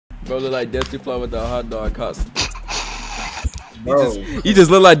Bro, look like Death to Fly with the hot dog cost. Bro. You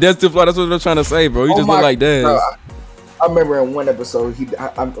just look like Death to Fly. That's what I'm trying to say, bro. You just look like Dez. Bro, I remember in one episode,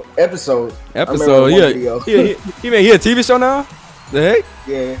 episode. Yeah. He a TV show now? The heck?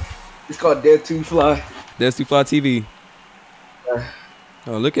 Yeah. It's called Death to Fly. Death to Fly TV.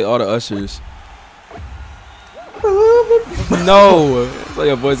 Oh, look at all the ushers. No. That's why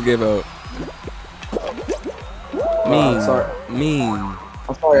your voice gave out. Mean. I'm sorry. Mean.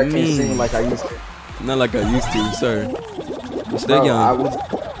 I'm sorry I can't sing like I used to. Not like I used to, sir. You're still young.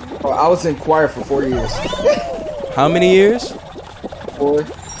 I was in choir for 4 years. How many years? 4.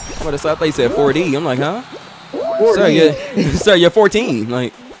 What? I thought you said 4D. I'm like, huh? 4D. Sir, you're 14.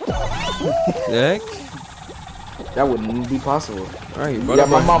 Like, heck? That wouldn't be possible. All right, bro. Yeah,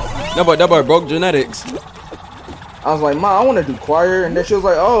 my mom. That boy broke genetics. I was like, Mom, I want to do choir, and then she was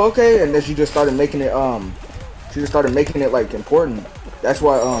like, oh, okay, and then she just started making it like important. That's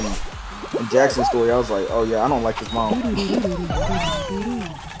why in Jackson's story, I was like, oh yeah, I don't like his mom.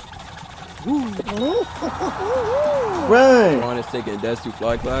 Run! Ron is taking Death to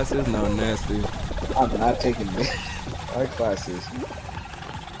Fly classes? No, nasty. I'm not taking fly classes.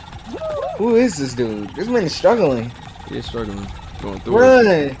 Who is this dude? This man is struggling. He's struggling. Going through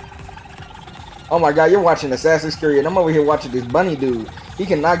it. Oh my god, you're watching Assassin's Creed, and I'm over here watching this bunny dude. He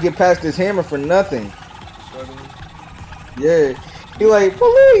cannot get past this hammer for nothing. Struggling? Yeah. He like,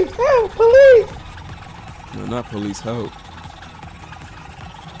 police, help, police. No, not police, help.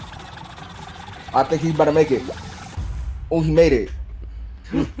 I think he's about to make it. Oh, he made it.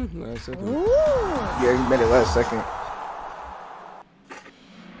 Last second. Yeah, he made it last second.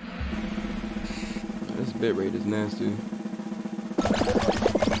 This bit rate is nasty.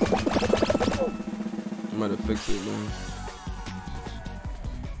 I'm gonna fix it, man.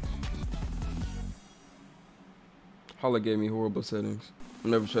 Holla gave me horrible settings. I'm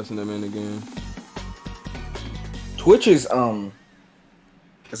never trusting that man again. Twitch is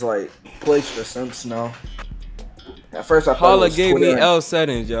it's like place for simps now. At first I thought Holla it was gave Twitter me L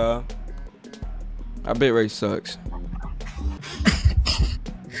settings, y'all. Our bit rate sucks.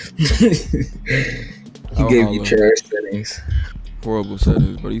 He gave you trash settings. Horrible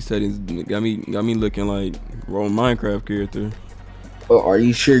settings, but these settings got me looking like raw Minecraft character. Well, are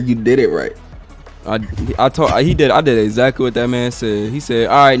you sure you did it right? I did exactly what that man said. He said,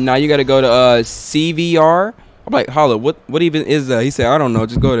 all right, now you gotta go to CVR. I'm like, Holla, what even is that? He said, I don't know,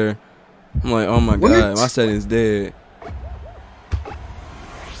 just go there. I'm like, oh my god, my settings dead.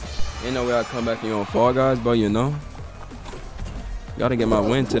 Ain't no way I come back and you on Fall Guys, bro, you know. Gotta get my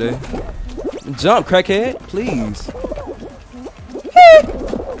win today. Jump, crackhead, please.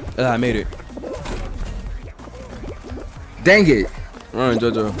 I made it. Dang it. Run,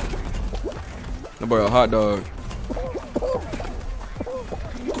 JoJo. That boy a hot dog.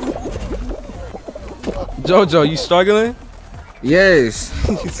 JoJo, you struggling? Yes.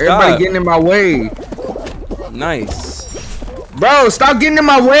 Everybody getting in my way. Nice. Bro, stop getting in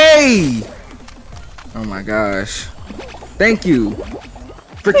my way. Oh my gosh. Thank you.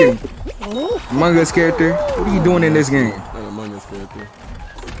 Freaking Among Us character. What are you doing in this game? Not Among Us character.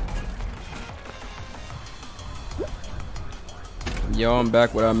 Yo, I'm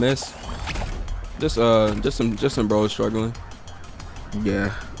back. What I missed? Just some bros struggling.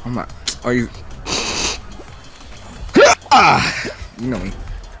 Yeah. I'm not. Are you? You know me.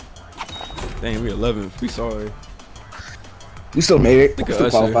 Dang, we 11th. We sorry. You still made it. Look You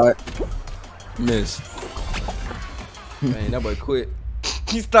at still Usher. qualified. Miss. Man, that boy quit.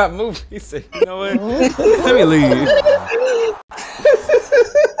 He stopped moving. He said, you know what? Let me leave.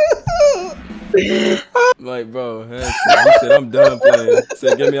 Like, bro, he said, I'm done playing. He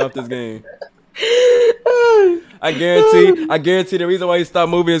said, get me off this game. I guarantee the reason why he stopped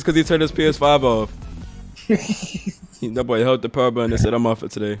moving is because he turned his PS5 off. That boy held the power button and said, I'm off for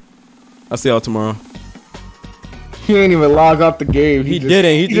today. I'll see y'all tomorrow. He ain't even log off the game. He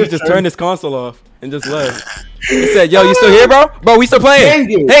didn't. He just turned his console off and just left. He said, yo, you still here, bro? Bro, we still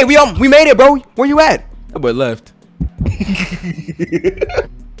playing. Hey, we made it, bro. Where you at? That boy left.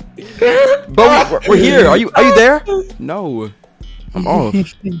 Bro, we're here. Are you there? No. I'm off.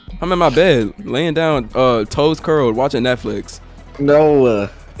 I'm in my bed, laying down, toes curled, watching Netflix. No.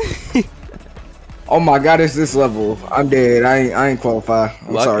 Oh my god, it's this level. I'm dead. I ain't qualified.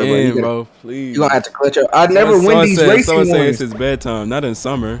 I'm sorry, bro. Please. You gonna have to clutch up. I never win these racing Someone ones. saying it's his bedtime. Not in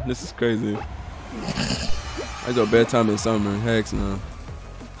summer. This is crazy. I go bedtime in summer. Heck no.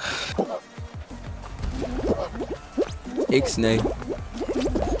 Ixnay.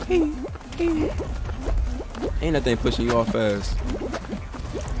 Ain't that thing pushing you off fast.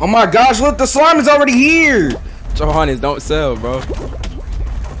 Oh my gosh, look, the slime is already here. Johannes don't sell, bro.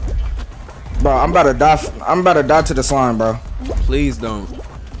 Bro, I'm about to die. I'm about to die to the slime, bro. Please don't.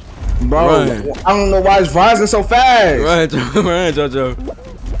 Bro, Run. I don't know why it's rising so fast. Run, run, JoJo.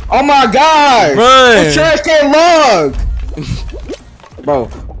 Oh my god! Run. This trash can't log!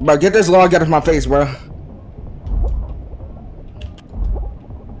 Bro, get this log out of my face, bro.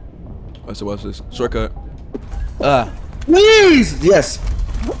 Watch this. Shortcut. Please! Yes.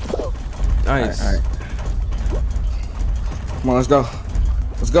 Nice. Alright. Come on, let's go.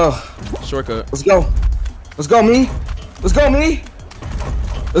 Let's go. Shortcut. Let's go. Let's go, me. Let's go, me.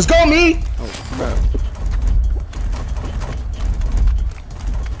 Let's go, me. Oh, crap.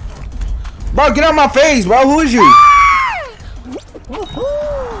 Bro, get out my face, bro. Who is you?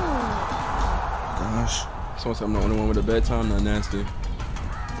 Gosh. Someone said I'm the only one with a bedtime. Not nasty.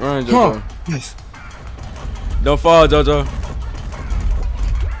 Run, JoJo. Come on. Yes. Don't fall, JoJo.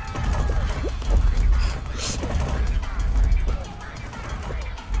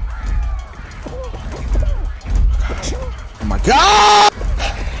 Oh my god!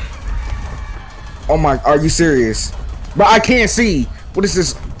 Oh my, are you serious? But I can't see. What is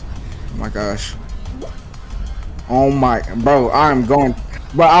this? Oh my gosh. Oh my, bro, I'm going.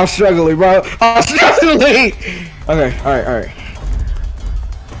 Bro, I'm struggling, bro. I'm struggling. Okay, alright.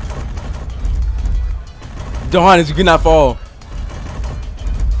 Johannes, you cannot fall.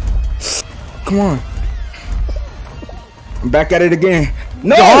 Come on. I'm back at it again.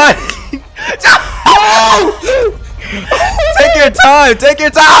 No! Johannes! Take your time. Take your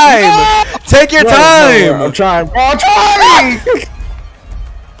time. No! Take your time. Bro, I'm trying. Bro, I'm trying.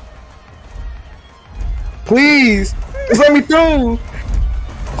 Please, just let me through.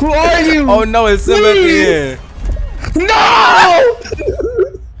 Who are you? Oh no, it's still at the end. No!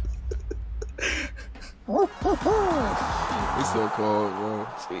 It's so cold, bro.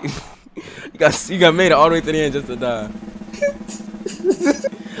 you got made it all the way to the end just to die.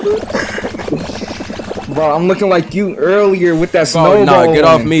 Bro, I'm looking like you earlier with that snowball. Nah, get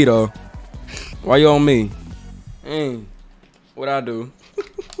off me though. Why you on me? What I do?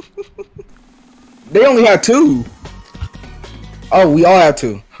 They only have 2. Oh, we all have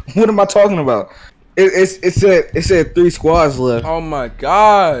 2. What am I talking about? It said 3 squads left. Oh my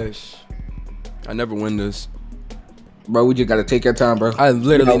gosh! I never win this. Bro, we just gotta take our time, bro. I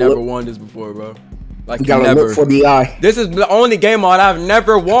literally never won this before, bro. Like you gotta never. look for the eye. This is the only game mode I've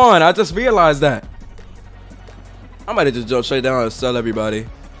never won. I just realized that. I might have just jumped straight down and sell everybody.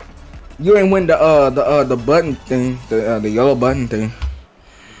 You ain't win the button thing, the yellow button thing.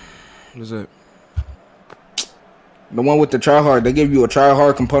 What is it? The one with the try hard. They give you a try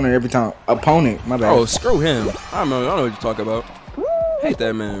hard component every time. Opponent, my bad. Oh, screw him. I don't know what you're talking about. Hate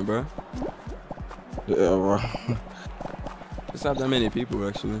that man, bro. Yeah, bro. It's not that many people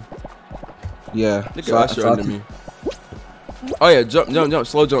actually. Yeah. Look at Usher under me. Oh yeah, jump,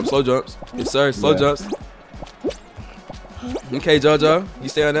 slow jumps. Yes sir, slow jumps. Okay, JoJo, you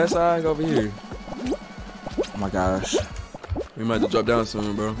stay on that side, go over here. Oh my gosh. We might have to drop down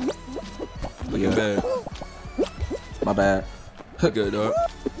soon, bro. Looking bad. My bad. You good, dog.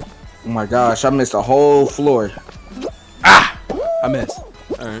 Oh my gosh, I missed the whole floor. Ah! I missed.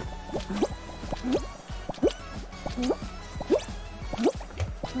 Alright.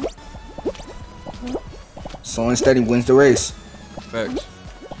 Slow and steady wins the race. Facts.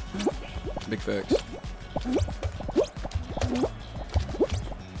 Big facts.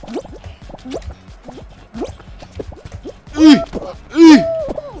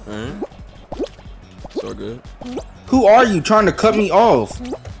 Alright. It's all good. Who are you trying to cut me off?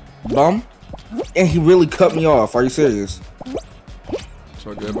 Bum? And he really cut me off. Are you serious? It's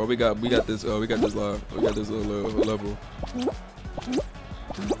all good, bro. We got this live. We got this little level.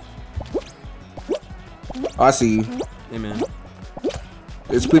 I see you. Hey man.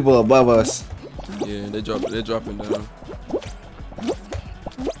 There's people above us. Yeah, they're dropping down.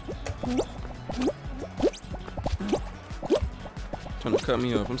 Trying to cut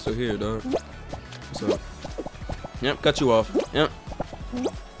me off. I'm still here, dog. What's up? Yep, cut you off. Yep.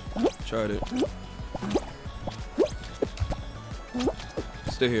 Tried it.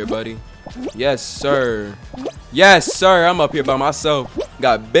 Still here, buddy. Yes, sir. Yes, sir. I'm up here by myself.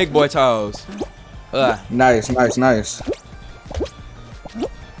 Got big boy towels. Nice.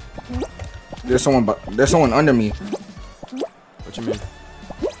 There's someone under me. What you mean?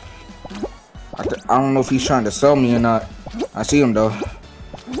 I don't know if he's trying to sell me or not. I see him though.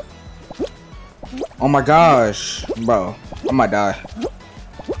 Oh my gosh, bro, I might die.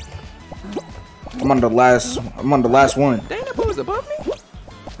 I'm on the last one. Dang, that boy was above me.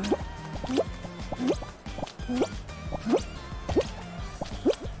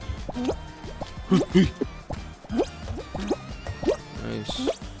 Nice.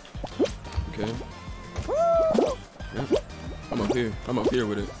 Okay. here. I'm up here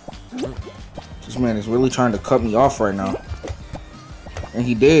with it. This man is really trying to cut me off right now. And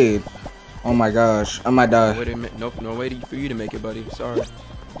he did. Oh my gosh. I might die. No way for you to make it, buddy. Sorry.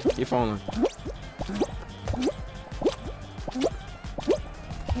 You're falling.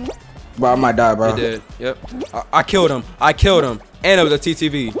 Bro, I might die, bro. You did. Yep. I killed him. I killed him. And it was a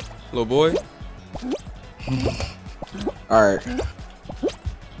TTV. Little boy. Alright.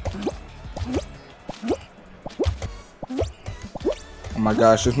 Oh my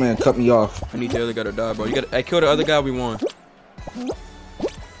gosh, this man cut me off. I need the other guy to die, bro. You gotta kill the other guy, we won.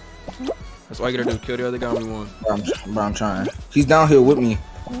 That's all you gotta do. Kill the other guy, we won. Bro, I'm trying. He's down here with me.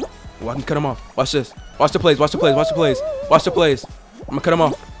 Oh, I can cut him off. Watch this. Watch the plays. Watch the plays. Watch the plays. Watch the plays. I'm gonna cut him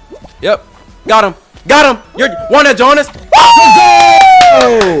off. Yep. Got him. Got him. You're one that Jonas.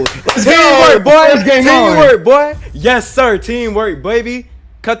 Oh, teamwork, boy. Teamwork, boy. Yes, sir. Teamwork, baby.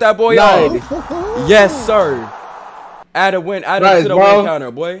 Cut that boy off. Yes, sir. Add a win. Add it to the win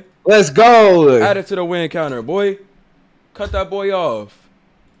counter, boy. Let's go. Add it to the win counter, boy. Cut that boy off.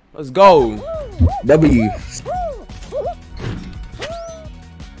 Let's go. W.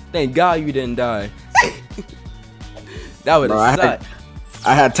 Thank God you didn't die. That would have sucked.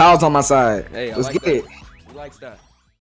 I had tiles on my side. Hey, Let's get it. He likes that.